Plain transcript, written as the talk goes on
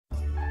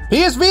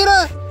PS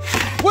Vita?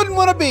 Wouldn't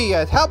want to be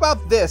it. How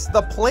about this?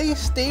 The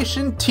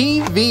PlayStation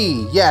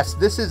TV. Yes,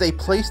 this is a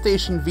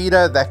PlayStation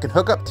Vita that can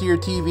hook up to your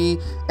TV,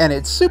 and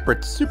it's super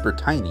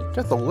tiny.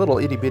 Just a little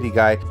itty bitty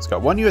guy. It's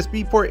got one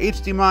USB port,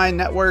 HDMI,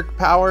 network,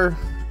 power,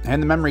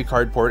 and the memory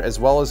card port, as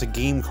well as a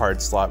game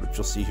card slot, which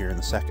you'll see here in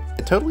a second.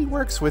 It totally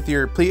works with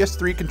your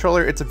PS3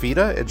 controller. It's a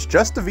Vita. It's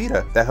just a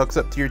Vita that hooks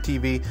up to your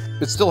TV.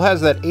 It still has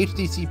that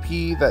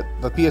HDCP that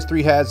the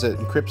PS3 has that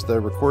encrypts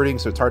the recording,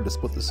 so it's hard to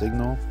split the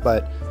signal.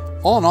 But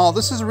all in all,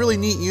 this is a really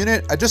neat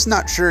unit. I'm just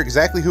not sure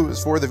exactly who it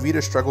was for. The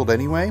Vita struggled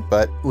anyway,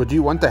 but would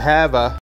you want to have a